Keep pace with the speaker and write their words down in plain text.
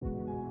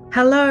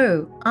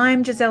Hello,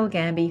 I'm Giselle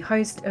Gamby,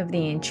 host of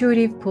the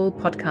Intuitive Pool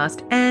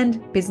podcast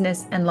and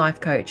business and life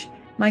coach.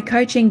 My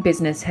coaching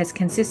business has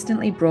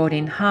consistently brought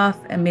in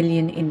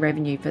 $500,000 in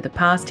revenue for the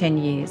past 10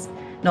 years,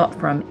 not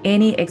from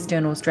any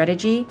external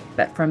strategy,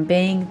 but from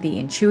being the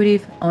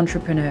intuitive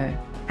entrepreneur.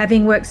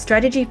 Having worked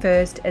strategy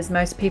first, as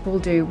most people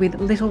do,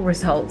 with little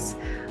results,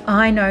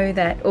 I know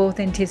that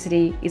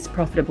authenticity is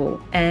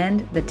profitable,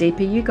 and the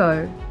deeper you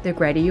go, the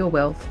greater your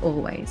wealth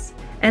always.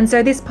 And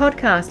so this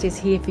podcast is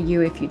here for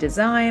you if you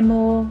desire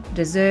more,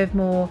 deserve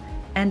more,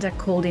 and are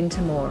called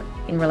into more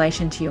in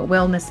relation to your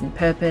wellness and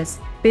purpose,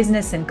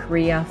 business and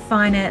career,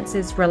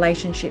 finances,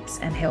 relationships,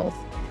 and health.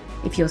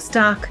 If you're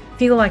stuck,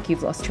 feel like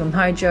you've lost your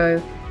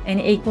mojo,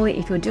 and equally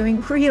if you're doing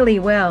really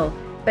well,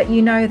 but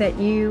you know that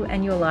you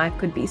and your life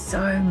could be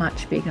so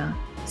much bigger,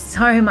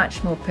 so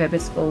much more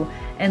purposeful,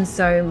 and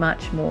so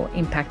much more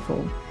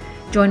impactful.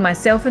 Join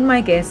myself and my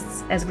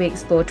guests as we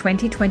explore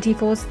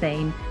 2024's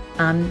theme,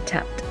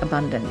 Untapped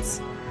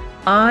Abundance.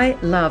 I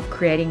love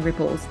creating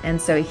ripples,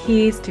 and so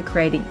here's to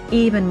creating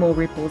even more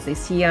ripples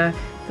this year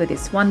for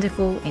this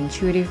wonderful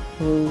Intuitive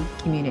Pool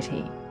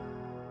community.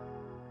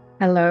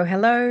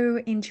 Hello,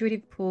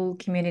 Intuitive Pool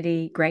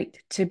community.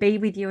 Great to be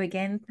with you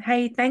again.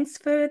 Hey, thanks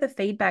for the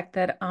feedback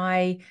that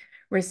I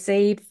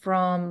received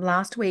from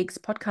last week's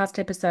podcast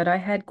episode. I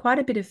had quite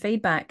a bit of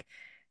feedback,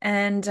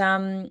 and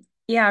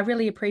I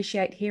really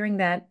appreciate hearing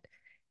that.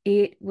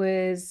 It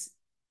was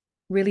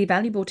really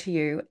valuable to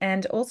you,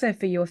 and also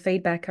for your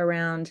feedback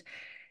around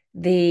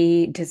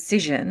the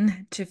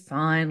decision to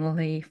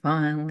finally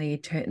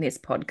turn this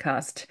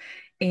podcast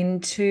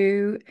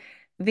into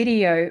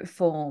video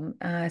form.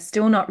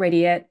 Still not ready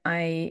yet.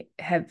 I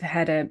have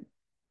had a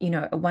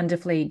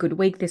wonderfully good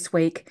week this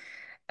week.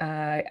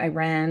 I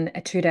ran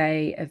a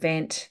 2-day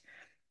event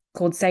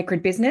called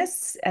Sacred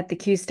Business at the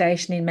Q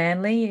Station in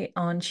Manly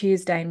on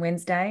Tuesday and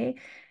Wednesday,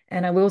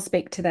 and I will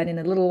speak to that in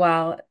a little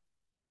while.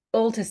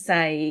 All to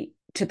say,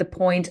 to the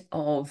point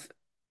of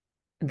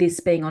this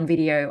being on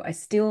video, I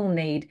still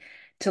need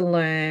to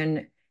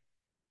learn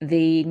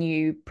the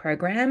new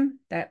program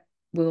that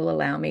will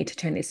allow me to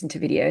turn this into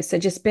video. So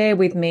just bear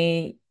with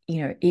me.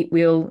 It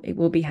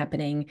will be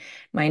happening.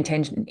 My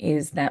intention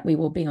is that we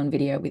will be on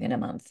video within a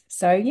month.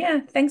 So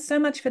yeah, thanks so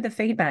much for the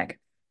feedback.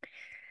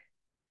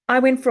 I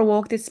went for a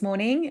walk this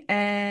morning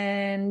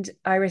and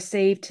I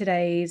received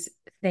today's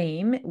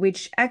theme,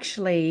 which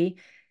actually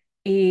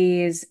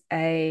is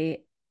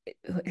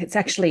it's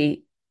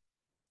actually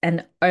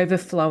an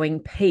overflowing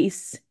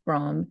piece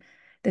from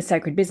the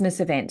Sacred Business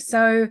event.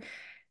 So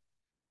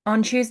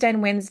on Tuesday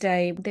and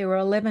Wednesday, there were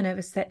 11 of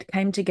us that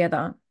came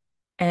together,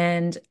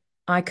 and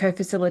I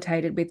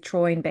co-facilitated with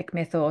Troy and Beck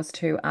Methors,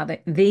 who are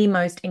the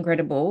most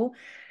incredible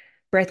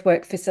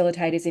breathwork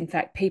facilitators. In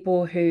fact,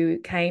 people who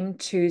came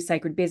to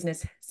Sacred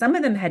Business, some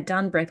of them had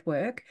done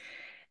breathwork,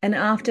 and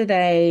after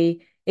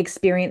they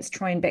experienced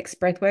Troy and Beck's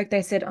breathwork,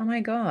 they said, "Oh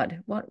my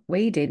God, what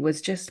we did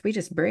was we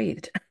just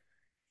breathed."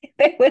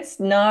 There was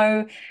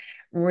no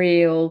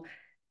real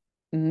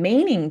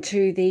meaning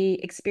to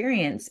the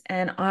experience.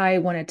 And I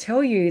want to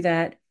tell you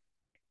that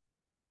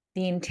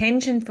the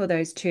intention for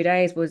those 2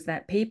 days was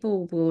that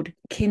people would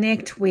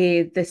connect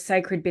with the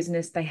sacred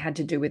business they had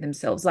to do with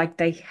themselves, like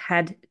they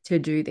had to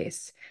do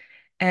this.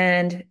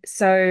 And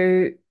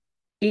so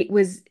it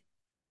was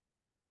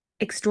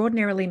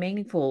extraordinarily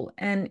meaningful.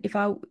 And if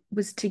I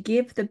was to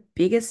give the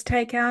biggest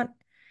takeout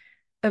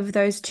of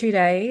those 2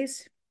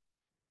 days,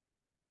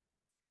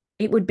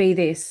 it would be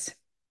this.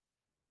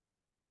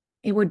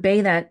 It would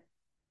be that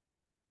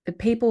the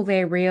people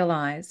there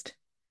realized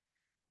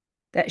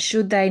that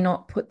should they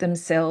not put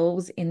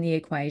themselves in the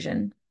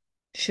equation,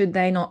 should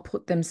they not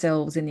put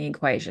themselves in the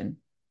equation,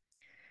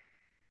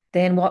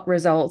 then what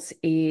results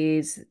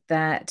is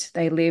that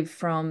they live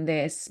from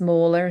their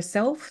smaller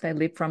self, they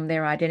live from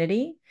their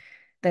identity,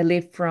 they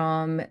live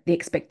from the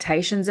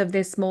expectations of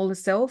their smaller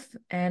self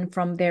and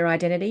from their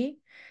identity,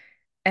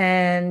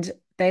 and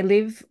they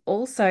live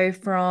also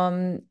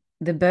from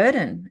the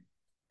burden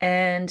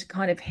and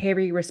kind of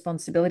heavy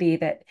responsibility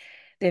that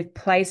they've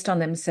placed on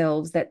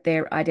themselves, that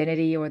their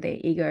identity or their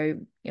ego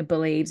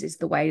believes is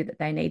the way that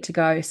they need to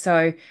go.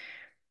 So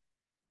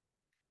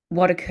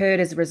what occurred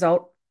as a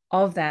result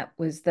of that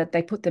was that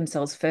they put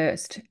themselves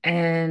first,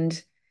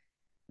 and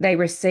they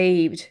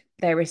received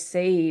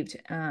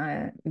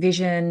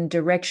vision,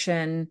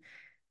 direction,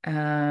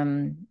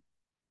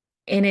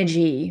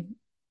 energy,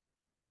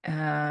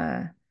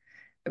 uh,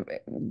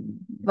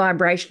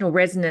 vibrational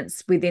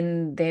resonance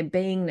within their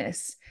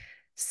beingness,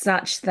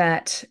 such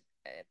that,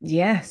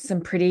 yeah,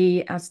 some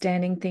pretty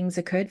outstanding things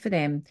occurred for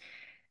them.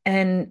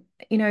 And,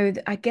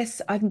 I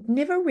guess I've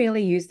never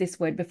really used this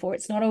word before.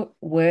 It's not a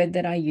word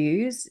that I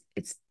use.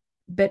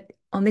 But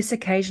on this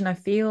occasion, I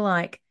feel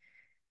like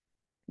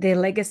their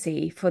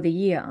legacy for the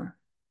year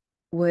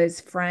was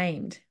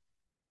framed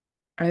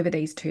over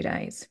these 2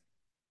 days.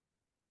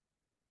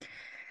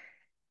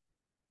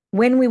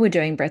 When we were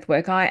doing breath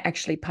work, I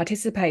actually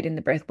participate in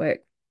the breath work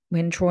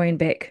when Troy and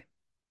Beck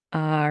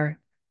are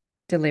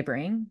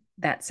delivering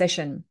that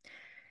session.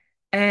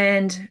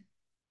 And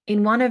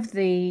in one of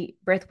the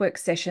breathwork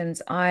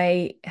sessions,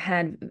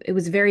 it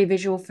was very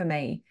visual for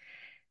me.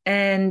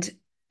 And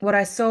what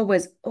I saw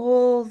was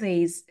all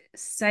these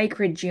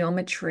sacred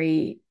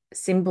geometry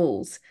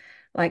symbols,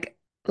 like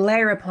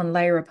layer upon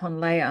layer upon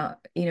layer,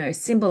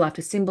 symbol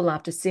after symbol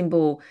after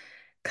symbol,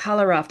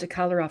 color after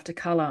color after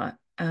color,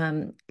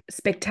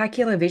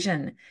 spectacular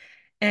vision.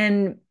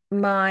 And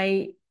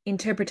my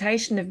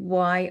interpretation of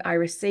why I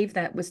received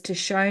that was to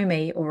show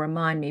me or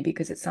remind me,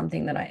 because it's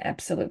something that I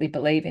absolutely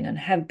believe in and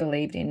have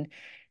believed in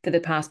for the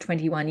past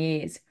 21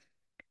 years,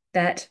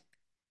 that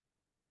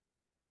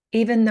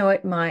even though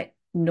it might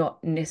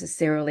not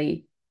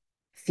necessarily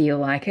feel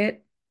like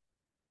it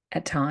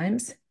at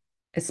times,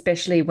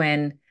 especially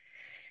when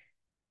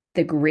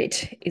the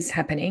grit is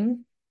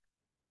happening,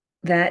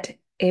 that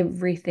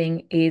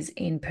everything is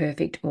in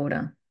perfect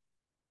order.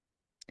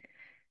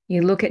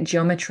 You look at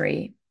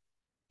geometry,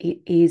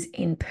 it is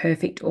in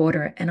perfect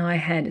order. And I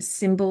had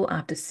symbol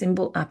after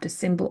symbol after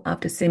symbol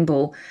after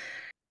symbol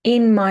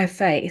in my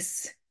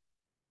face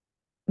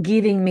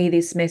giving me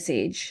this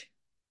message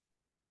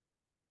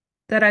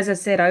that, as I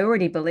said, I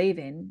already believe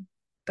in,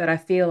 but I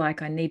feel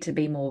like I need to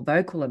be more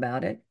vocal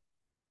about it,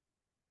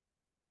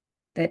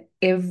 that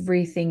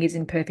everything is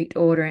in perfect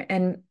order.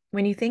 And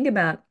when you think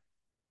about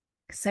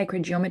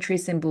sacred geometry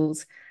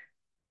symbols,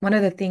 one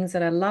of the things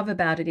that I love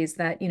about it is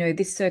that,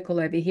 this circle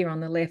over here on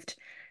the left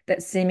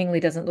that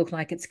seemingly doesn't look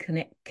like it's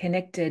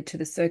connected to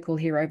the circle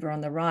here over on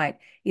the right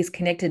is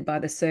connected by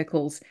the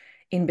circles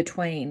in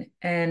between.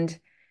 And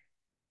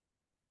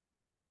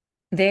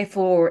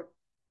therefore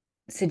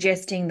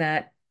suggesting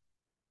that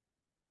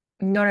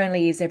not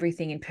only is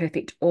everything in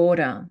perfect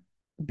order,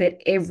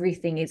 but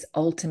everything is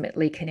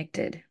ultimately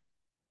connected.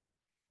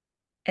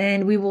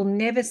 And we will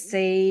never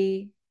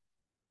see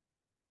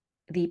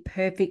the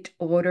perfect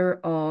order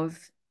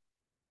of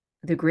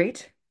the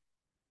grit.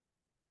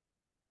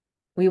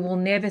 We will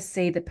never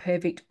see the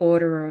perfect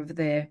order of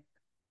the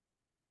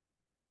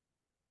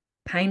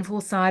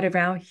painful side of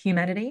our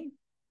humanity.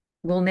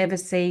 We'll never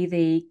see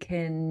the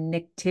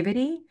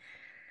connectivity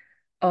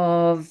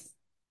of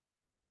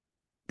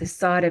the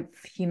side of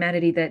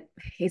humanity that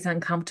is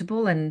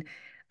uncomfortable and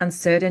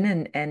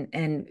uncertain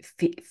and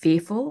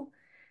fearful,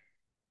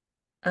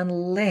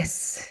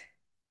 unless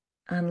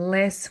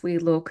we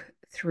look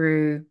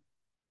through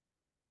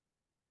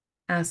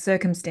our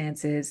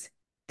circumstances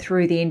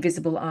through the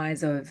invisible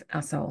eyes of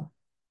our soul.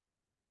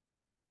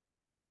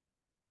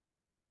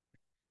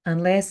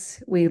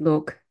 Unless we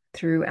look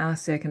through our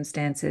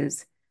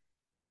circumstances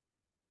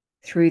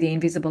through the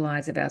invisible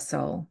eyes of our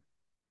soul.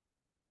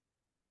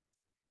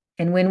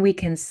 And when we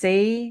can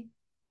see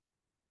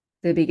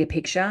the bigger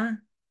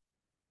picture,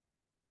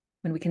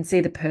 when we can see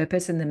the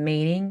purpose and the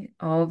meaning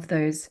of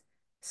those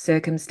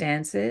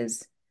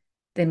circumstances,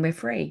 then we're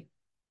free.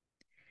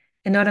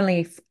 And not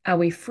only are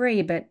we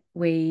free, but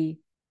we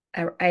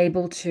are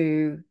able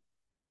to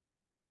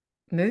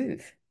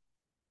move.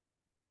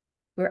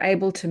 We're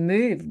able to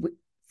move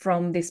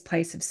from this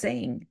place of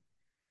seeing,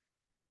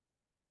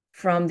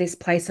 from this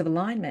place of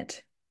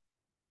alignment.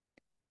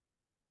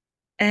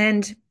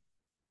 And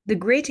the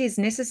grit is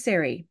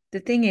necessary. The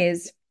thing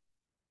is,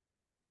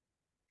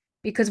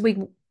 because we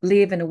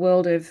live in a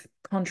world of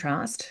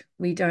contrast,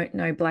 we don't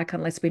know black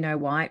unless we know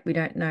white. We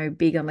don't know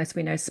big unless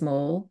we know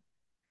small.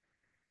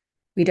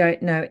 We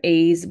don't know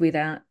ease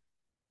without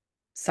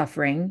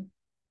suffering.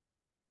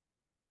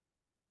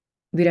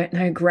 We don't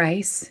know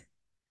grace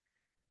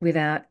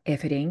without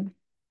efforting.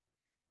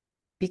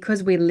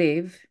 Because we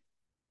live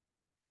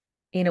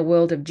in a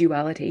world of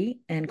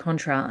duality and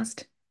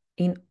contrast,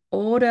 in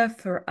order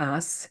for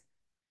us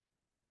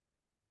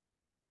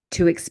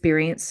to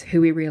experience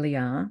who we really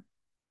are,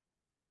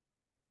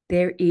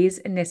 there is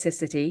a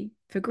necessity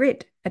for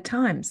grit at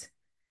times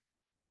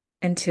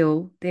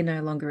until there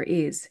no longer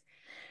is.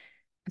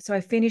 So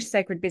I finished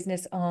Sacred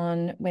Business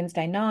on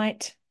Wednesday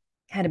night,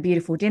 had a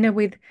beautiful dinner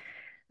with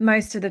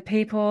most of the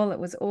people. It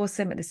was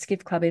awesome at the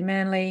Skiff Club in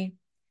Manly.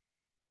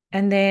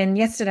 And then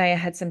yesterday I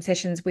had some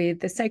sessions with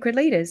the sacred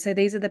leaders. So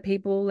these are the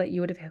people that you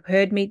would have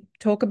heard me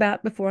talk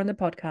about before on the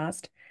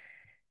podcast,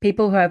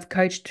 people who I've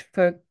coached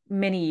for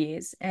many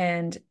years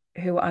and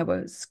who I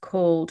was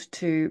called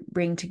to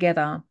bring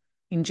together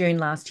in June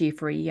last year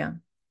for a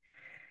year.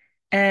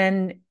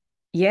 And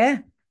yeah,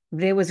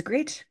 there was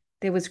grit.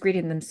 There was grit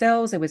in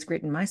themselves. There was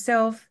grit in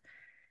myself.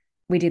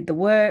 We did the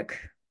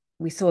work.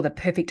 We saw the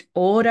perfect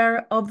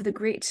order of the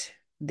grit,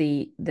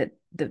 the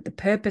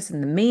purpose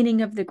and the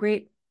meaning of the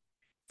grit.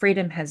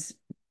 Freedom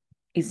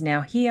is now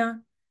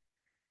here.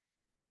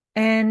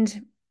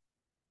 And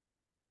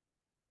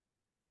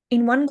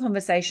in one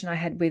conversation I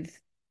had with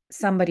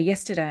somebody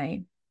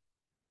yesterday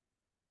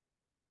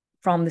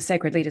from the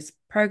Sacred Leaders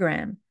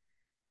program,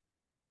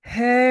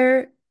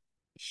 her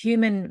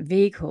human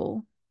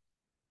vehicle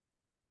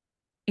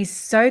is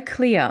so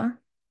clear.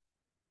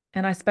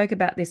 And I spoke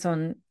about this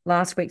on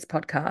last week's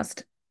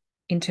podcast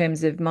in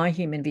terms of my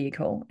human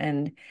vehicle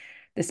and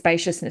the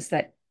spaciousness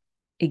that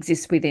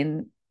exists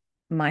within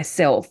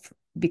myself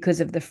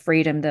because of the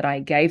freedom that I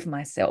gave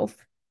myself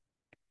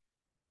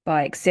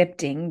by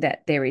accepting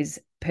that there is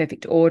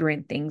perfect order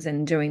in things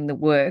and doing the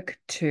work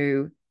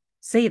to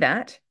see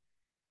that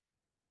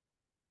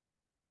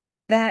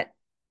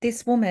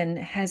this woman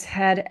has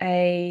had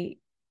an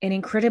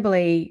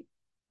incredibly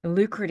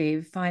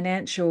lucrative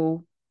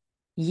financial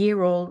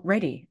year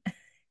already.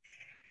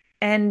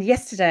 And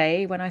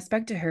yesterday, when I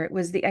spoke to her, it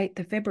was the 8th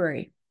of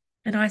February.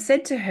 And I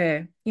said to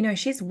her,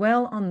 she's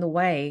well on the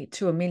way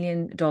to $1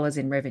 million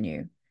in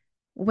revenue,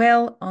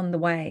 well on the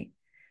way.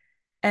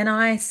 And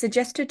I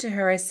suggested to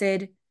her, I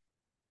said,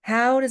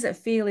 how does it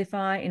feel if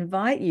I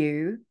invite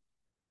you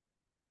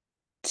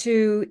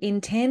to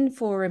intend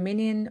for 1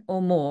 million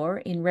or more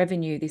in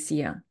revenue this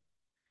year?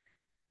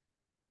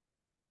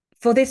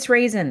 For this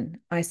reason,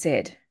 I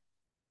said,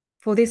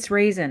 for this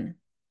reason,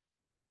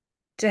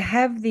 to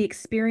have the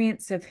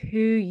experience of who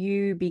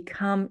you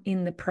become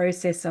in the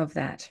process of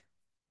that.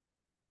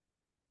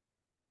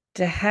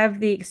 To have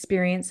the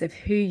experience of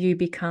who you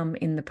become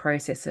in the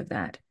process of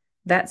that.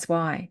 That's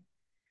why.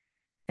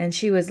 And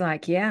she was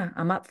like, yeah,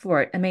 I'm up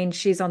for it. I mean,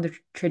 she's on the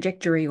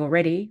trajectory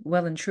already,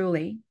 well and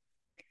truly.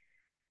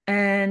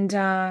 And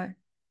that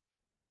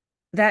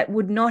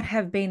would not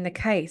have been the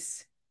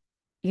case.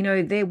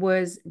 There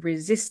was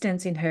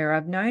resistance in her.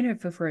 I've known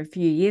her for a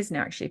few years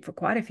now, actually, for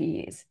quite a few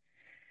years.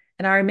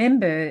 And I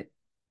remember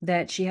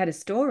that she had a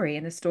story,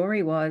 and the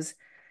story was,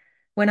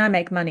 when I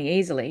make money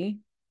easily,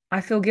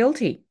 I feel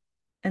guilty.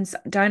 And so,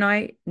 don't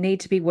I need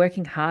to be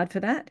working hard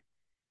for that?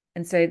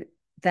 And so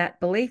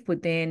that belief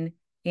would then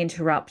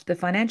interrupt the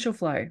financial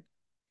flow.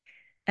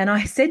 And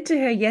I said to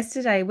her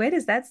yesterday, where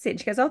does that sit?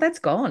 She goes, oh, that's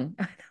gone.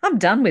 I'm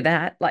done with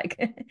that. Like,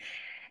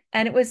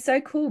 and it was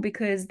so cool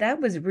because that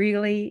was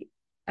really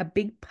a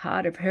big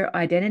part of her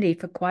identity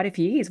for quite a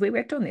few years. We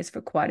worked on this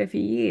for quite a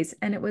few years.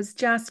 And it was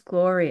just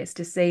glorious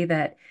to see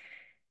that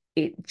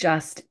it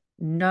just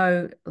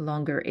no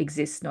longer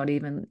exists, not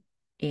even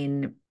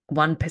in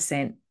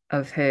 1%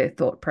 of her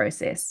thought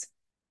process.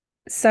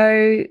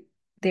 So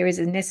there is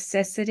a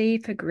necessity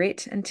for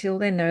grit until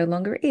there no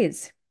longer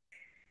is.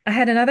 I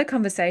had another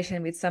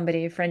conversation with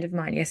somebody, a friend of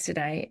mine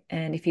yesterday,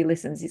 and if he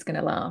listens, he's going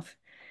to laugh.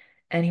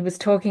 And he was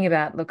talking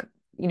about, look,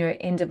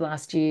 end of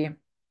last year,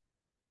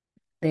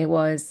 there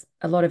was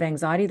a lot of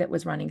anxiety that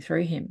was running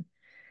through him.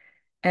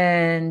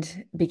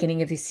 And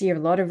beginning of this year, a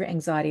lot of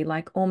anxiety,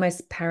 like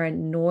almost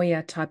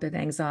paranoia type of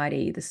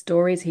anxiety, the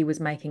stories he was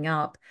making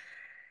up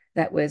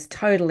that was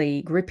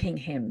totally gripping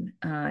him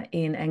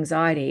in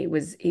anxiety. It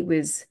was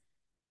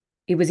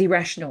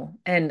irrational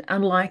and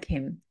unlike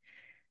him.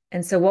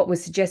 And so what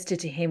was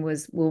suggested to him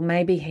was, well,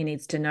 maybe he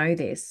needs to know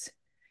this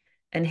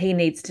and he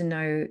needs to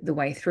know the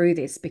way through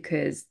this,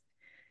 because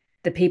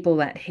the people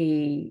that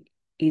he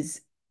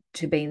is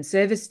to be in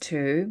service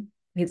to,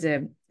 he's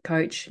a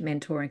coach,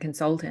 mentor, and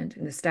consultant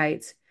in the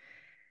States.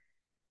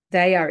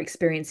 They are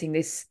experiencing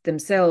this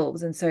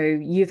themselves. And so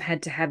you've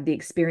had to have the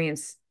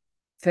experience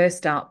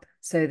first up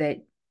so that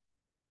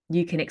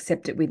you can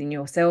accept it within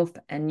yourself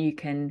and you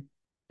can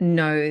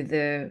know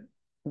the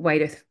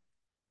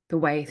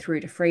way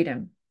through to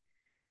freedom.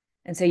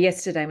 And so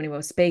yesterday when we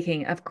were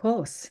speaking, of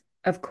course,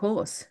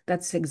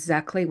 that's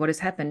exactly what has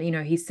happened.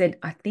 He said,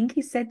 I think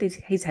he said this,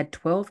 he's had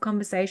 12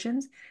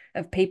 conversations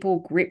of people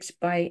gripped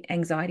by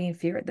anxiety and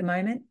fear at the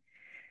moment.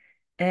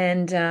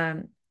 And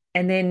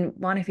then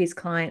one of his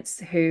clients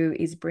who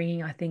is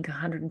bringing, I think,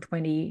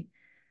 120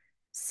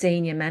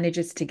 senior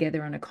managers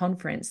together on a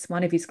conference,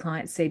 one of his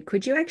clients said,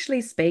 could you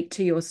actually speak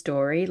to your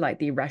story, like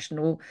the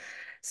irrational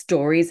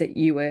stories that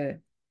you were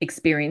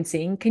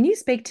experiencing? Can you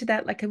speak to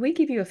that? Like, can we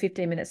give you a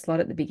 15-minute slot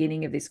at the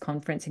beginning of this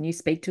conference and you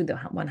speak to the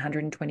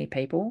 120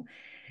 people?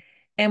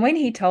 And when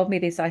he told me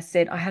this, I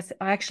said, I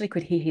actually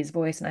could hear his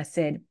voice. And I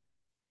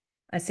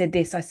said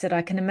this, I said,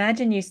 I can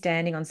imagine you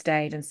standing on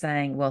stage and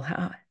saying, well,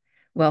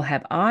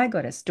 have I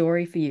got a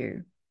story for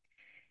you?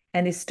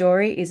 And this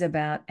story is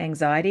about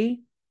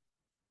anxiety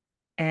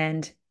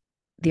and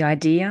the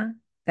idea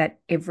that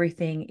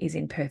everything is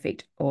in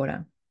perfect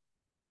order.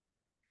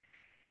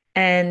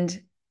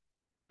 And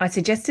I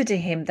suggested to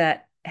him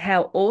that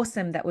how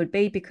awesome that would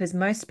be, because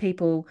most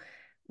people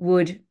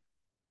would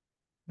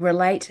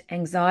relate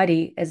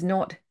anxiety as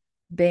not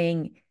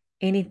being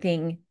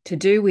anything to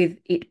do with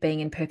it being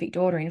in perfect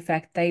order. In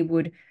fact, they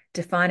would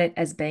define it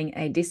as being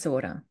a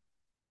disorder.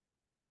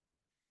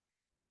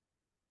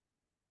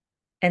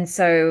 And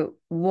so,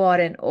 what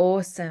an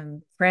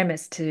awesome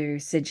premise to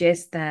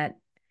suggest that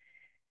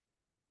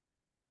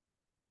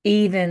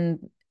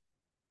even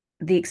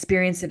the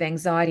experience of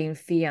anxiety and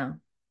fear,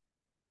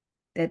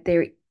 that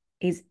there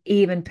is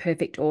even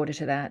perfect order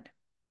to that.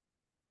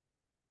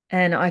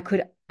 And I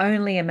could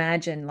only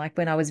imagine, like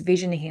when I was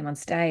visioning him on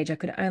stage, I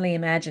could only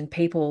imagine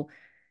people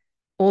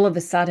all of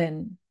a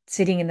sudden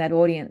sitting in that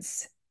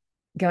audience,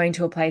 going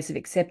to a place of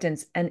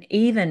acceptance, and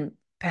even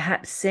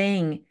perhaps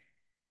seeing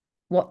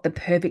what the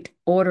perfect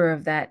order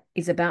of that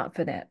is about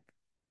for that,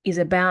 is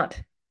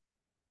about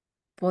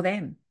for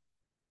them.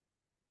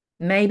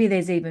 Maybe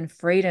there's even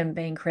freedom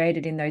being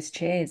created in those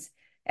chairs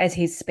as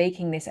he's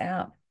speaking this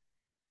out.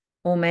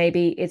 Or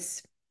maybe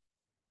it's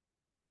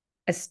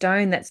a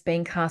stone that's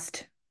being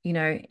cast,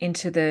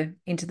 into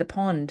the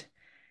pond,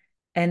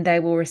 and they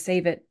will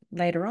receive it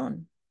later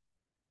on.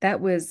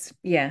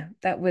 Yeah,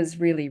 that was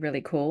really,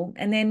 really cool.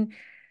 And then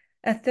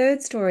a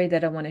third story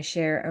that I want to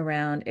share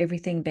around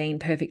everything being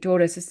perfect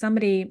order. So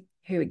somebody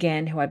who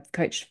I've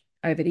coached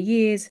over the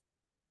years,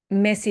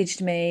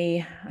 messaged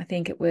me, I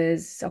think it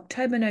was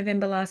October,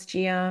 November last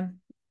year,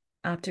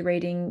 after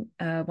reading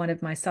one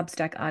of my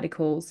Substack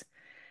articles,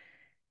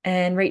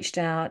 and reached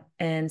out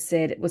and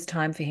said it was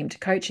time for him to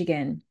coach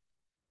again.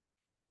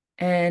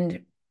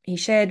 And he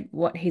shared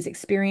what his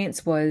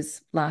experience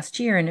was last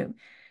year. And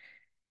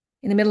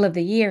in the middle of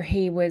the year,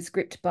 he was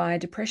gripped by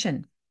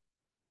depression,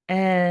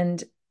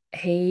 and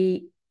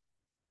he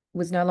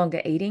was no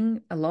longer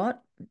eating a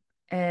lot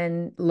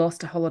and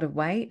lost a whole lot of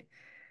weight.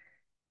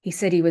 He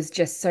said he was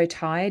just so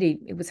tired.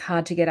 It was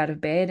hard to get out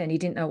of bed and he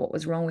didn't know what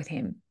was wrong with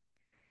him.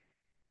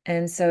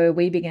 And so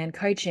we began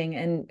coaching,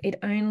 and it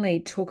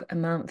only took a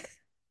month.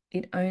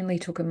 It only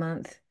took a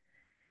month.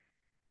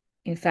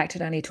 In fact,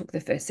 it only took the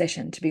first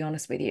session, to be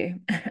honest with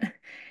you,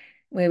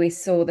 where we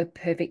saw the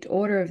perfect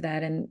order of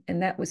that. And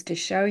that was to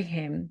show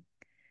him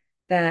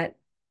that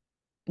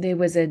there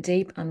was a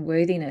deep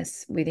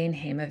unworthiness within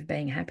him of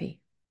being happy.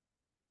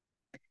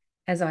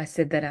 As I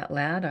said that out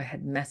loud, I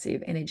had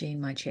massive energy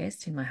in my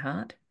chest, in my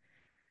heart.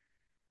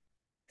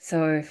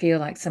 So I feel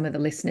like some of the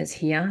listeners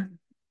here,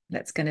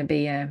 that's going to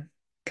be a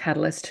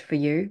catalyst for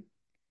you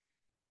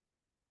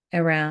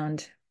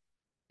around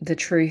the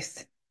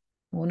truth.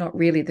 Well, not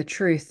really the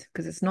truth,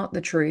 because it's not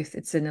the truth.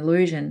 It's an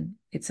illusion.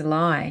 It's a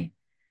lie.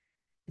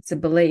 It's a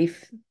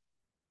belief,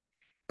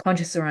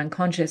 conscious or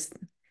unconscious,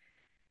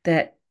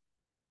 that,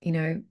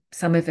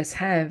 some of us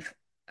have,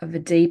 of a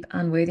deep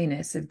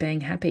unworthiness of being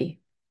happy.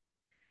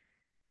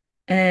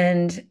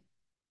 And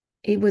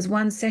it was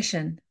one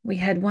session. We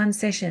had one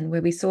session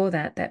where we saw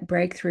that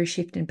breakthrough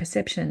shift in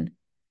perception.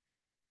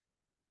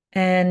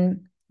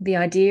 And the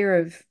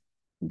idea of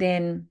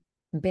then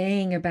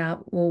being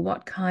about, well,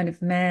 what kind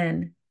of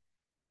man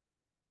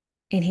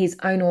in his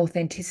own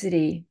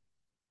authenticity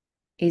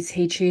is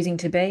he choosing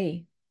to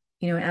be?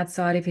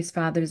 Outside of his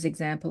father's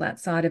example,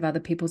 outside of other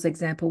people's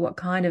example, what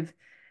kind of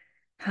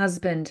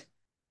husband,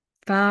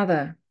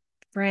 father,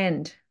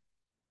 friend,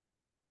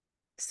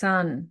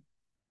 son,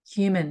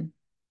 human,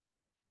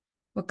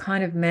 what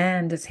kind of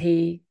man does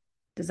he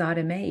desire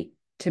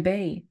to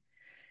be?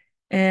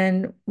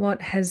 And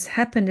what has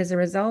happened as a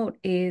result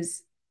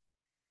is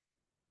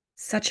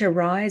such a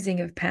rising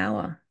of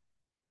power,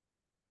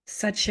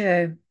 such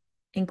a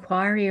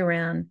inquiry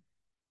around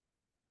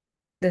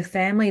the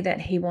family that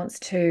he wants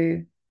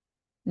to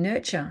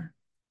nurture,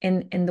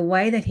 and the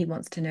way that he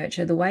wants to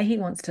nurture, the way he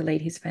wants to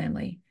lead his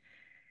family.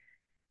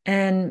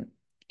 And,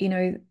 you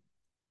know,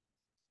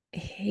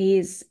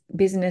 his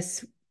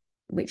business,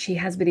 which he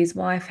has with his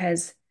wife,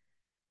 has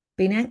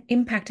been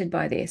impacted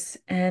by this.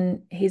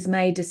 And he's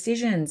made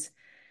decisions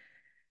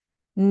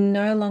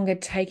no longer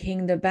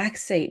taking the back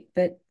seat,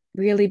 but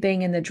really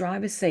being in the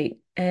driver's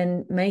seat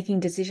and making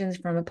decisions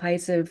from a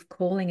place of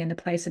calling and a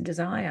place of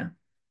desire.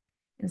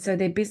 And so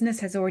their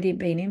business has already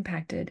been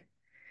impacted.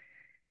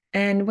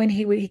 And when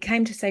he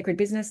came to Sacred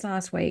Business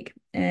last week,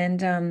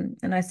 and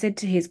I said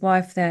to his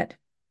wife that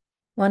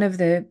one of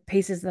the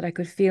pieces that I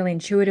could feel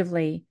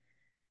intuitively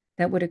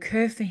that would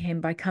occur for him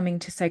by coming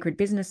to Sacred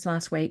Business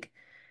last week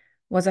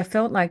was I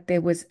felt like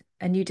there was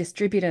a new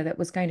distributor that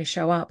was going to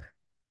show up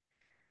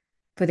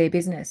for their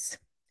business.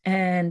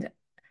 And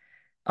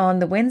on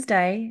the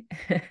Wednesday,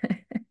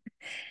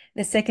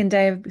 the second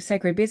day of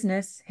Sacred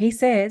Business, he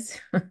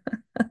says,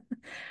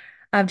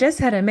 I've just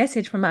had a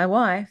message from my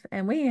wife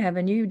and we have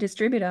a new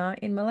distributor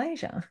in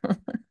Malaysia.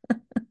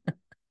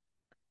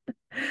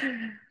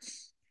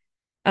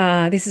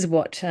 This is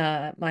what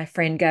my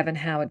friend Gavin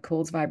Howard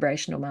calls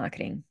vibrational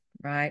marketing,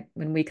 right?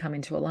 When we come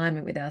into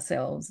alignment with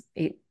ourselves,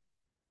 it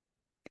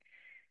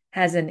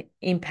has an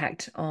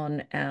impact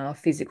on our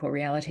physical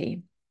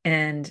reality.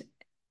 And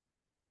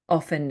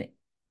often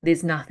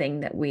there's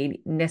nothing that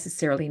we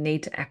necessarily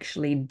need to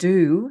actually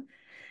do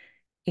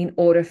in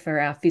order for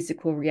our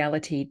physical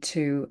reality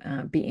to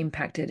be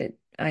impacted.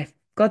 I've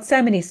got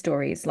so many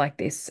stories like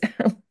this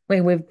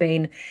where we've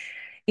been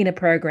in a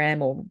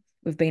program or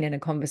we've been in a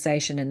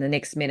conversation, and the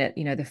next minute,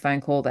 the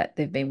phone call that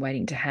they've been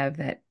waiting to have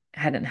that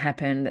hadn't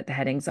happened, that they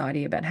had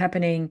anxiety about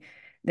happening,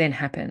 then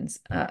happens.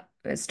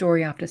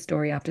 Story after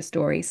story after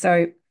story.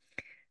 So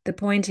the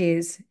point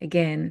is,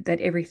 again,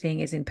 that everything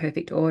is in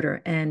perfect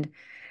order. And,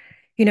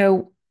 you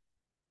know,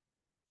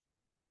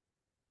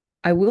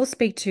 I will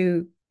speak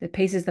to the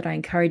pieces that I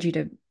encourage you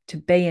to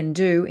be and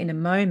do in a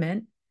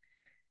moment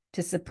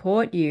to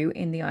support you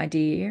in the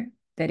idea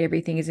that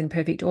everything is in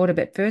perfect order.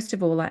 But first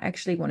of all, I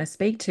actually want to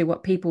speak to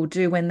what people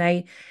do when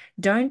they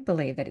don't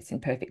believe that it's in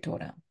perfect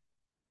order.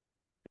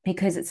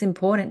 Because it's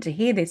important to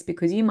hear this,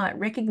 because you might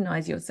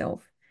recognize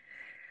yourself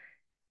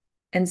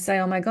and say,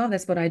 oh my God,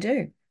 that's what I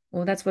do.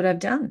 Or that's what I've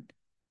done.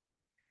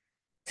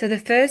 So the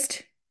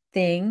first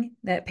thing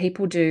that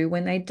people do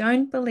when they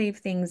don't believe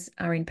things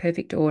are in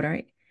perfect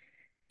order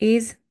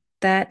is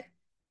that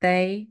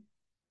they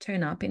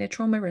turn up in a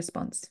trauma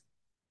response.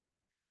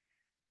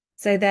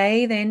 So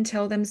they then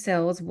tell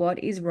themselves,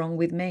 what is wrong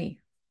with me?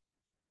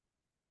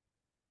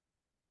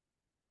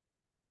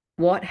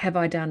 What have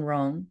I done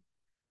wrong?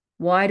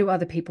 Why do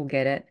other people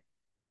get it?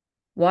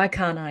 Why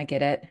can't I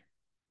get it?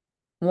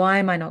 Why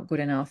am I not good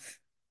enough?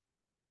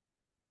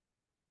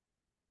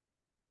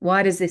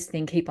 Why does this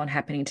thing keep on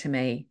happening to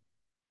me?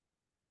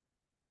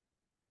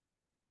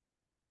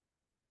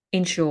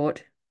 In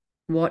short,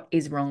 what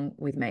is wrong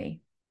with me?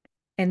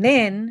 And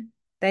then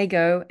they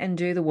go and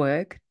do the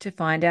work to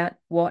find out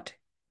what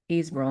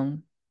is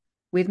wrong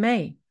with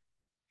me.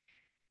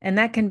 And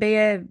that can be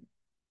a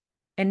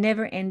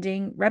never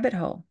ending rabbit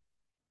hole.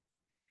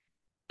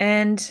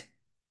 And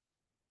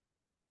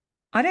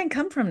I don't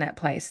come from that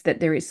place that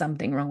there is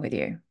something wrong with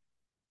you.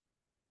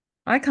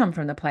 I come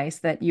from the place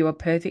that you are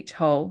perfect,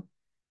 whole,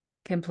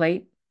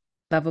 complete,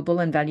 lovable,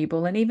 and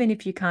valuable. And even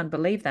if you can't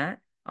believe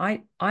that,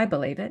 I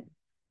believe it.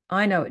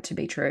 I know it to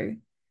be true.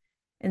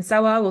 And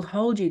so I will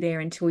hold you there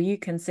until you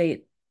can see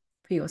it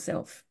for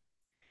yourself.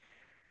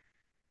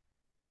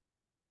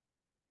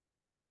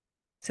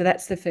 So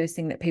that's the first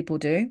thing that people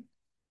do.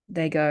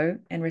 They go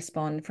and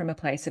respond from a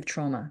place of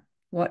trauma.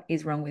 What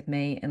is wrong with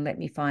me? And let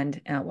me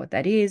find out what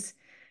that is.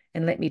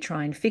 And let me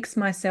try and fix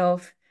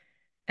myself.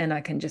 And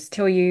I can just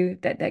tell you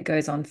that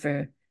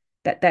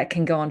that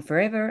can go on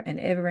forever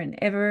and ever and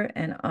ever.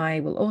 And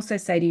I will also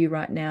say to you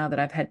right now that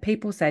I've had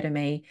people say to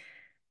me,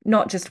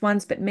 not just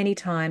once, but many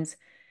times,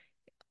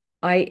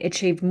 I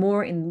achieved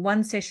more in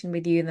one session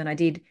with you than I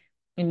did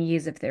in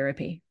years of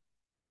therapy.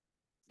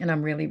 And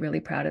I'm really, really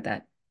proud of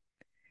that.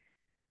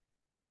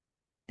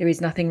 There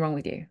is nothing wrong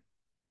with you.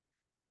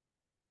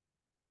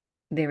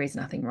 There is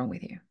nothing wrong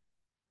with you.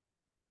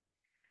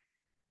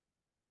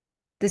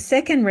 The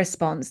second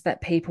response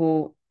that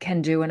people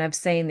can do, and I've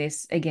seen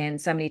this again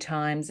so many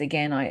times,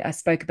 again, I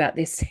spoke about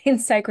this in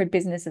Sacred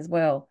Business as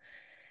well,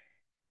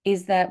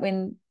 is that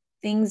when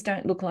things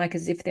don't look like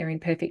as if they're in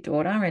perfect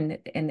order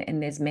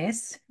and there's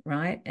mess,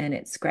 right? And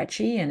it's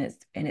scratchy and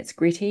it's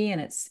gritty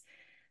and it's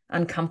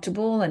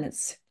uncomfortable and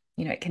it's,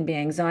 it can be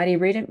anxiety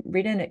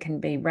ridden, it can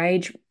be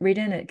rage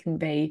ridden,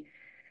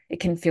 it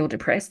can feel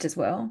depressed as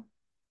well,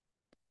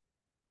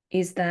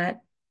 is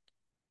that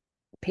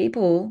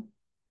people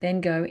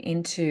then go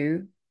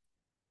into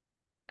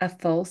a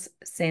false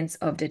sense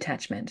of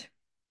detachment.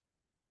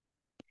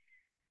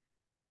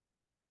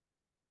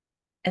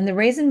 And the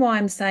reason why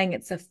I'm saying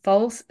it's a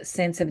false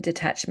sense of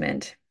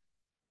detachment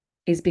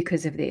is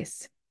because of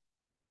this.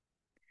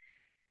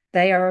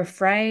 They are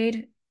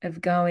afraid of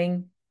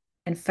going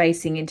and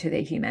facing into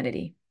their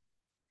humanity.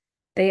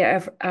 They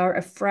are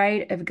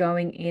afraid of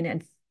going in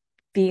and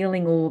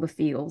feeling all the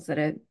feels that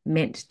are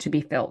meant to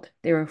be felt.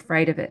 They're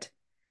afraid of it.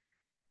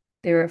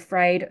 They're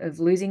afraid of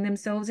losing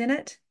themselves in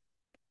it.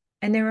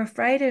 And they're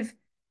afraid of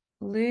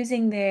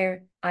losing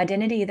their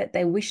identity that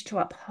they wish to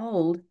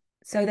uphold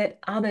so that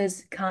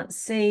others can't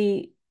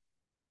see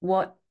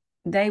what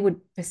they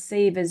would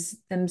perceive as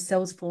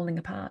themselves falling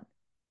apart.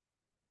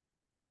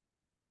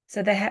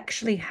 So they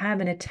actually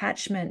have an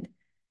attachment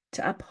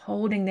to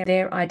upholding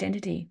their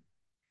identity.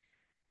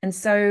 And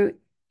so,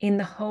 in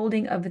the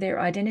holding of their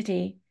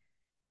identity,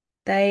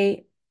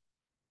 they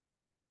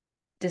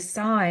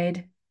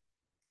decide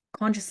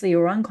consciously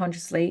or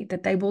unconsciously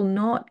that they will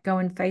not go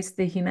and face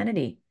their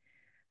humanity.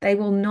 They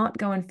will not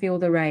go and feel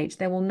the rage.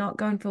 They will not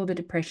go and feel the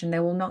depression. They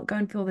will not go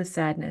and feel the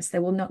sadness. They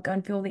will not go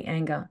and feel the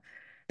anger.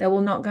 They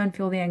will not go and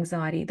feel the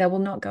anxiety. They will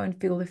not go and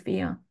feel the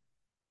fear.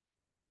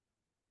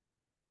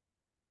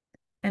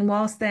 And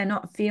whilst they're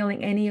not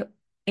feeling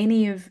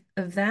any of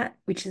that,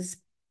 which is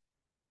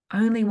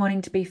only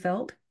wanting to be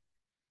felt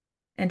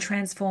and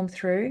transformed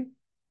through,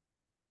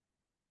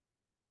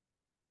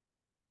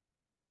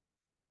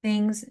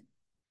 things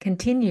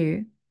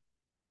continue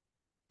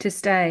to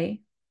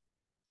stay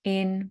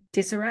in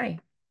disarray.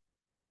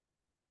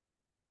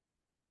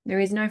 There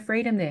is no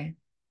freedom there.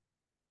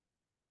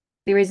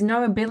 There is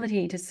no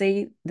ability to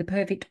see the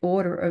perfect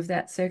order of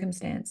that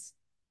circumstance.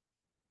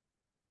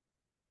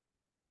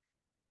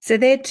 So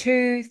there are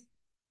two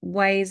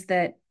ways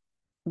that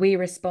we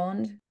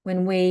respond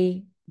when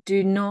we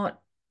do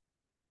not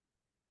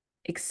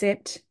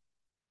accept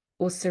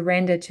or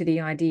surrender to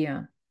the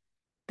idea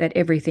that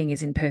everything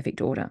is in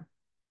perfect order.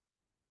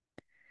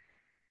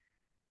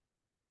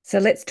 So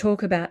let's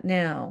talk about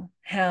now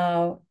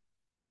how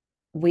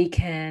we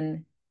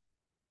can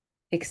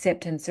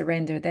accept and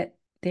surrender that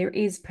there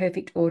is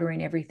perfect order in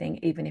everything,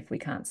 even if we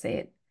can't see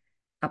it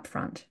up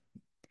front.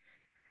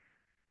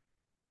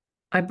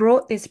 I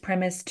brought this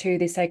premise to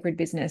the Sacred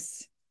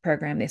Business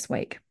program this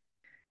week.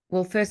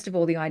 Well, first of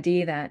all, the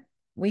idea that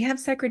we have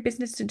sacred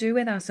business to do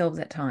with ourselves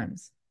at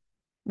times.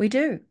 We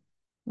do.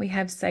 We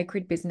have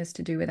sacred business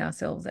to do with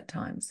ourselves at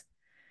times.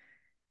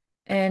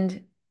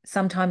 And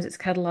sometimes it's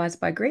catalyzed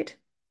by grit,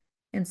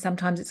 and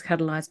sometimes it's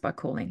catalyzed by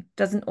calling.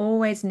 Doesn't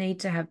always need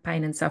to have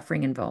pain and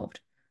suffering involved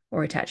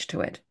or attached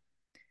to it.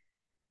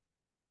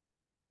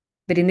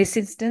 But in this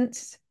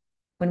instance,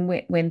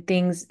 when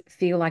things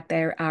feel like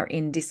they are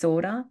in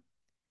disorder,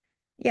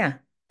 yeah,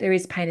 there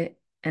is pain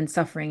and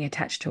suffering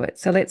attached to it.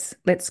 So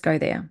let's go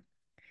there.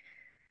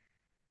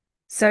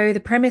 So the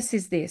premise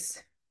is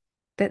this,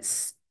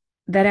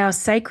 that our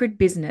sacred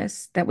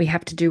business that we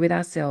have to do with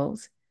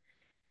ourselves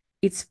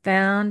It's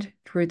found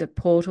through the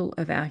portal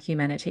of our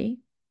humanity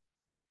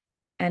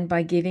and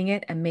by giving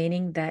it a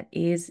meaning that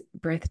is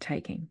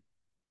breathtaking.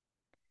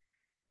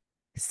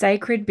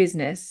 Sacred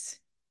business,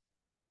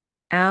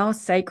 our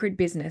sacred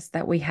business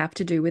that we have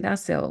to do with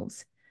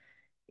ourselves,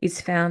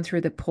 is found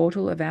through the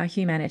portal of our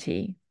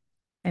humanity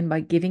and by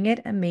giving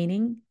it a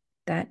meaning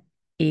that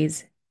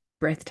is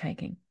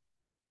breathtaking.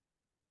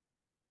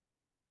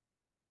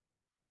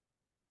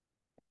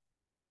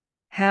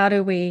 How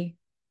do we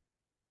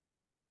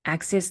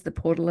access the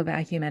portal of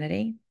our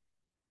humanity?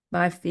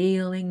 By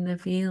feeling the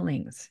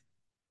feelings,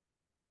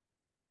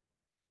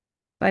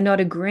 by not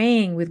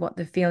agreeing with what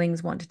the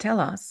feelings want to tell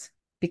us,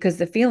 because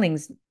the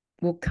feelings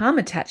will come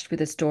attached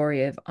with a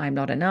story of I'm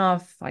not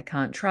enough, I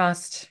can't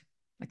trust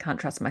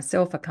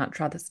myself, I can't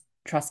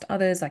trust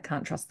others, I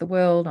can't trust the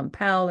world, I'm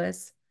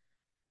powerless.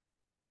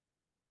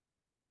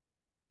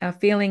 Our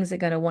feelings are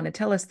going to want to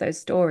tell us those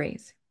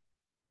stories.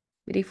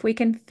 But if we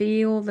can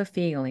feel the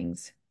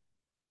feelings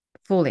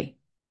fully,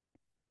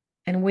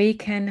 and we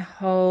can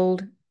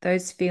hold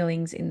those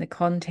feelings in the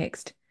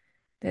context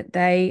that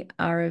they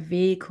are a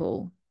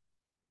vehicle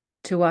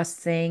to us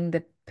seeing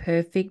the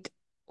perfect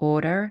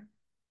order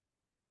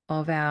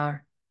of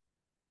our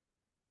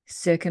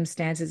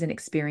circumstances and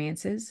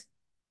experiences,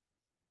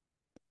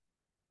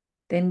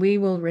 then we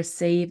will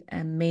receive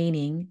a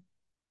meaning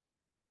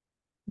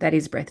that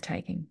is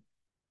breathtaking.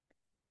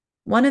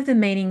 One of the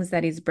meanings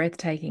that is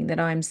breathtaking that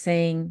I'm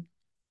seeing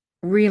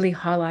really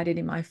highlighted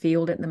in my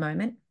field at the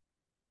moment,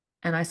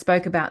 and I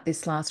spoke about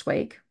this last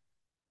week,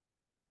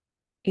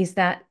 is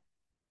that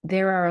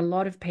there are a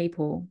lot of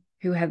people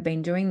who have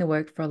been doing the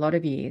work for a lot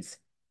of years,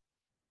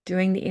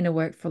 doing the inner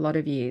work for a lot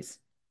of years,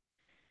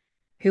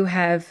 who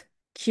have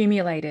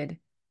accumulated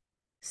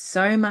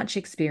so much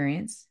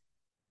experience,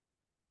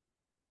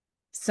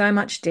 so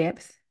much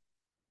depth,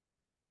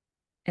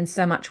 and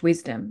so much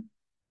wisdom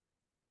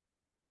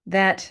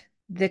that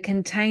the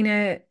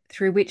container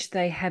through which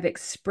they have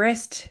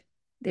expressed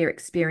their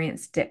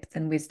experience, depth,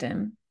 and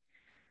wisdom,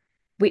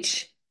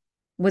 which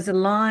was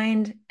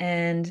aligned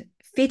and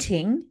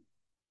fitting,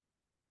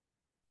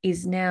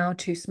 is now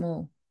too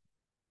small.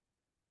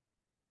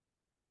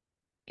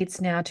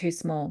 It's now too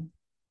small.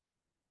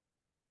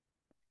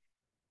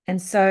 And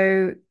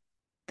so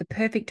the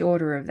perfect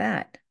order of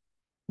that,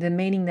 the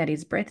meaning that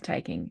is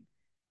breathtaking,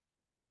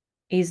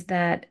 is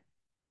that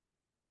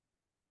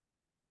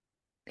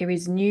there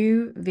is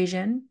new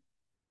vision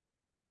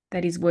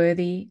that is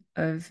worthy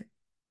of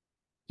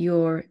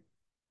your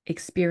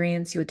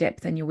experience, your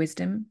depth, and your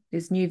wisdom.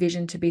 There's new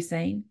vision to be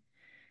seen.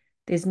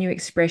 There's new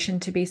expression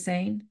to be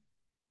seen.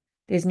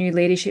 There's new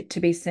leadership to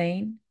be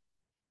seen.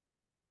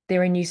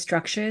 There are new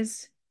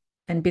structures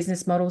and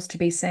business models to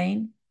be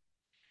seen.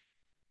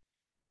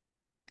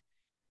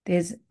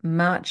 There's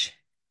much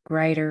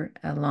greater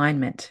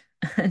alignment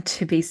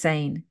to be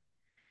seen.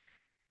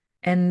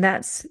 And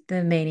that's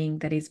the meaning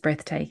that is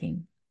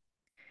breathtaking.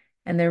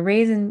 And the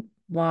reason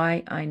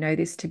why I know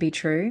this to be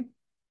true,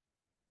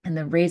 and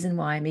the reason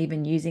why I'm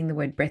even using the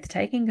word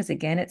breathtaking, because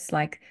again, it's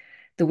like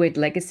the word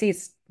legacy.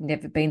 It's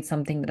never been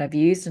something that I've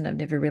used, and I've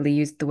never really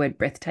used the word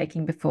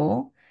breathtaking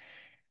before,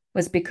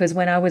 was because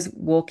when I was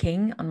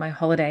walking on my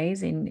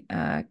holidays in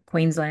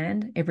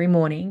Queensland every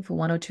morning for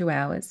 1 or 2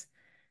 hours,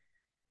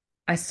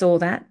 I saw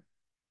that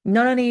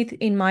not only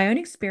in my own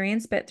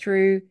experience, but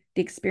through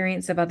the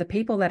experience of other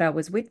people that I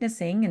was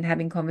witnessing and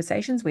having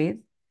conversations with.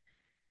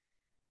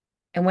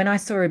 And when I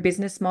saw a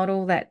business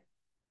model that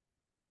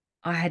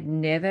I had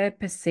never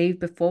perceived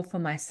before for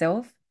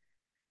myself,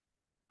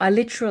 I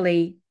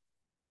literally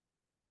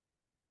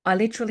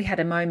had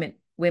a moment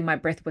where my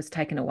breath was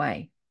taken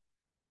away.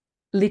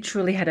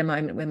 Literally had a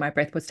moment where my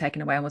breath was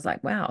taken away. I was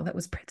like, wow, that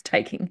was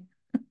breathtaking.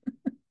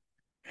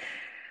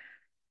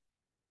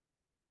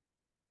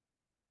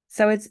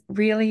 So it's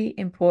really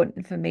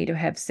important for me to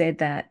have said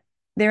that.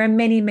 There are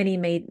many, many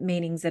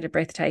meanings that are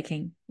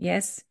breathtaking,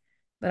 yes,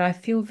 but I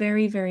feel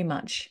very, very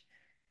much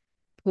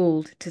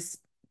pulled to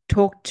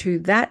talk to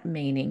that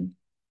meaning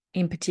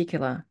in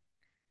particular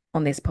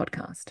on this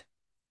podcast.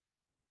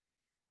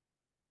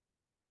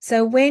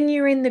 So when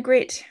you're in the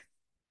grit,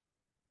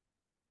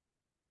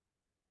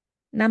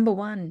 number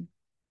one,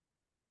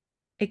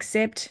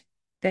 accept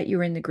that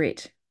you're in the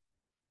grit.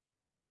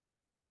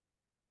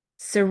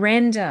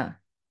 Surrender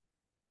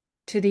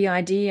to the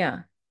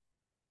idea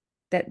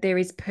that there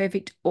is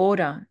perfect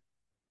order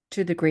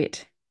to the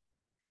grit.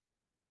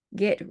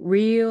 Get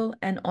real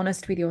and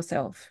honest with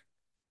yourself.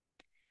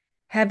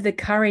 Have the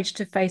courage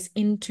to face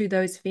into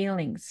those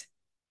feelings.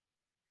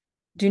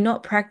 Do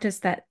not practice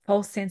that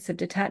false sense of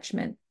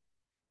detachment.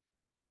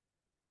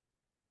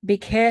 Be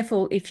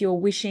careful if you're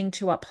wishing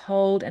to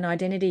uphold an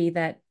identity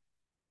that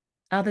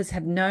others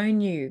have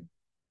known you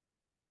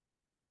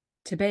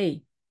to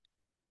be.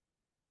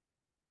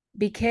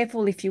 Be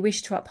careful if you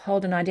wish to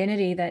uphold an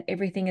identity that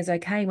everything is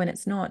okay when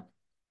it's not.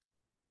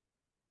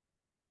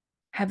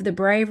 Have the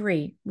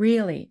bravery,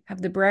 really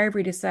have the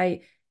bravery to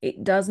say,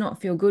 it does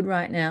not feel good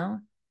right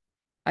now.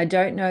 I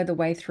don't know the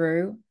way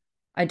through.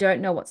 I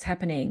don't know what's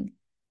happening,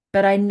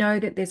 but I know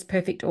that there's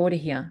perfect order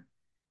here.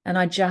 And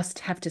I just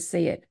have to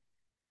see it.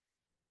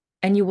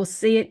 And you will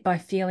see it by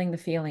feeling the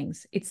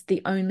feelings. It's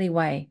the only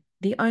way,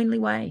 the only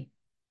way.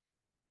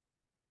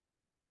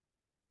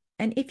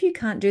 And if you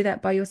can't do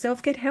that by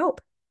yourself, get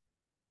help.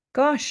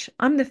 Gosh,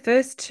 I'm the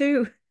first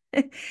to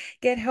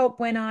get help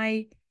when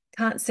I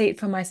can't see it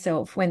for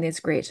myself when there's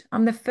grit.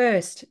 I'm the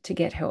first to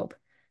get help.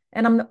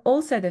 And I'm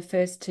also the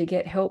first to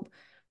get help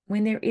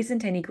when there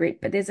isn't any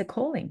grit, but there's a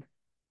calling.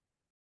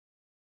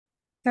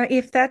 So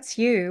if that's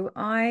you,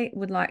 I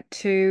would like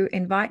to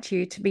invite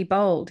you to be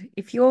bold.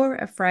 If you're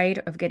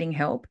afraid of getting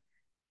help,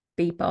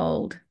 be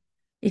bold.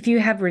 If you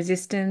have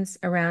resistance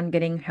around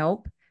getting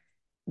help,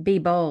 be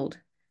bold.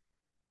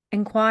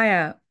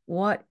 Inquire,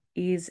 what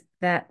is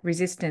that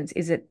resistance?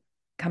 Is it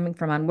coming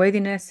from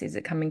unworthiness? Is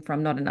it coming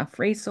from not enough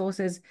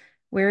resources?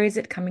 Where is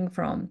it coming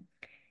from?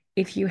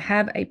 If you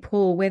have a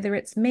pull, whether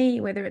it's me,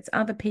 whether it's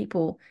other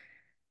people,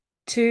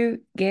 to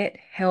get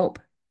help,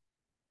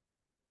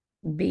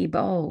 be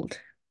bold.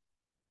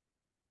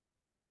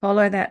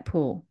 Follow that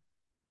pull.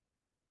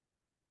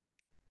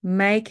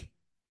 Make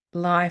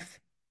life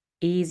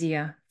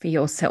easier for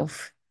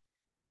yourself.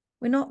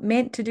 We're not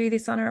meant to do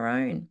this on our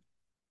own.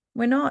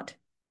 We're not.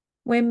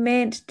 We're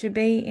meant to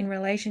be in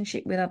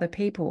relationship with other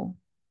people,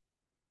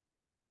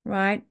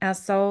 right? Our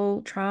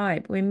soul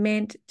tribe. We're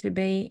meant to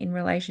be in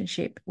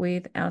relationship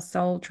with our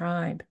soul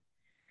tribe.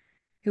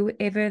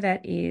 Whoever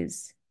that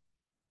is,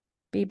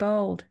 be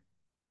bold,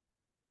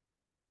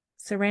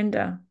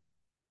 surrender,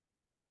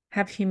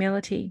 have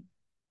humility,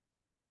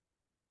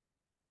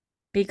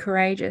 be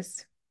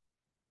courageous,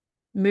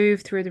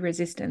 move through the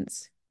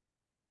resistance,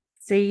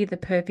 see the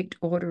perfect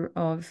order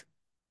of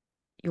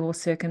your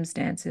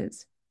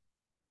circumstances,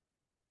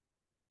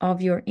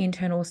 of your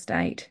internal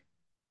state,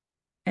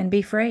 and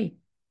be free.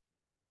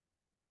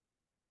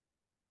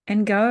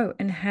 And go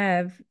and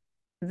have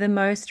the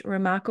most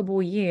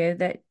remarkable year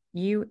that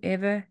you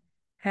ever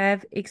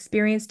have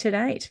experienced to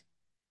date.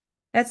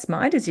 That's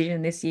my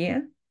decision this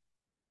year.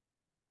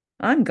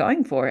 I'm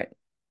going for it.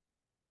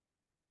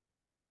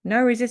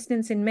 No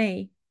resistance in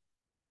me.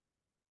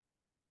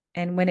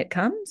 And when it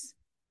comes,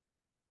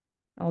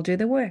 I'll do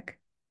the work.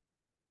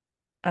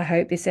 I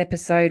hope this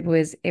episode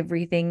was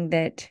everything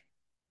that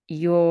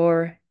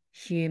your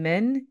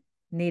human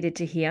needed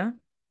to hear.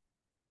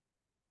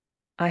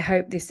 I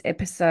hope this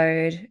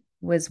episode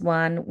was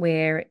one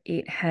where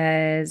it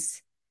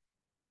has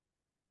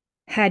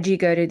had you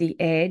go to the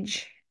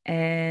edge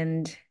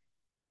and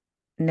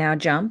now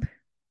jump.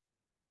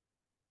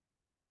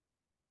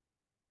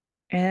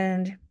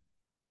 And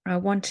I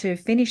want to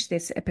finish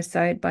this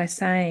episode by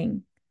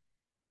saying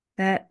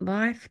that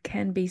life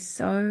can be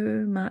so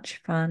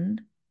much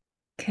fun,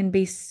 can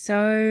be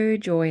so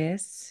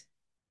joyous,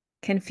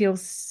 can feel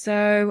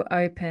so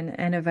open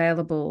and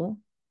available,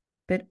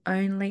 but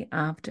only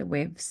after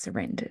we've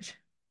surrendered.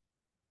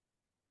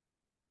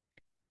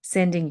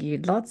 Sending you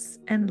lots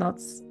and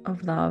lots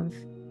of love.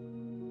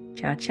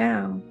 Ciao,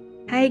 ciao.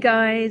 Hey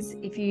guys,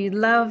 if you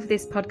love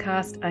this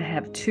podcast, I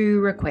have 2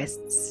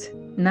 requests.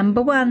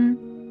 Number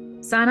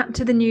 1, sign up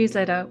to the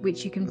newsletter,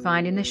 which you can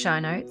find in the show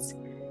notes.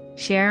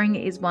 Sharing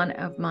is one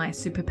of my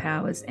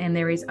superpowers, and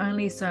there is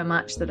only so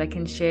much that I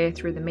can share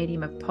through the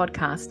medium of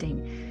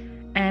podcasting.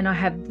 And I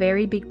have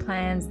very big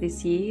plans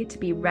this year to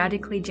be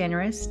radically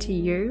generous to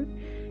you.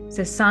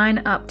 So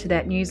sign up to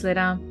that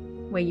newsletter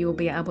where you'll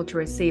be able to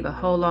receive a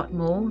whole lot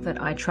more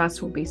that I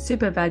trust will be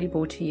super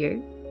valuable to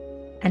you.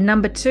 And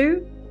number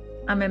 2,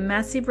 I'm a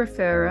massive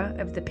referrer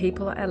of the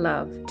people I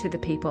love to the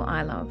people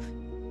I love.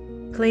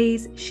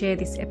 Please share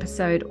this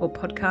episode or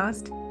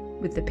podcast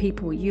with the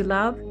people you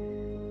love,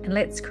 and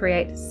let's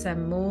create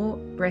some more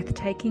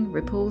breathtaking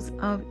ripples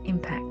of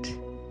impact.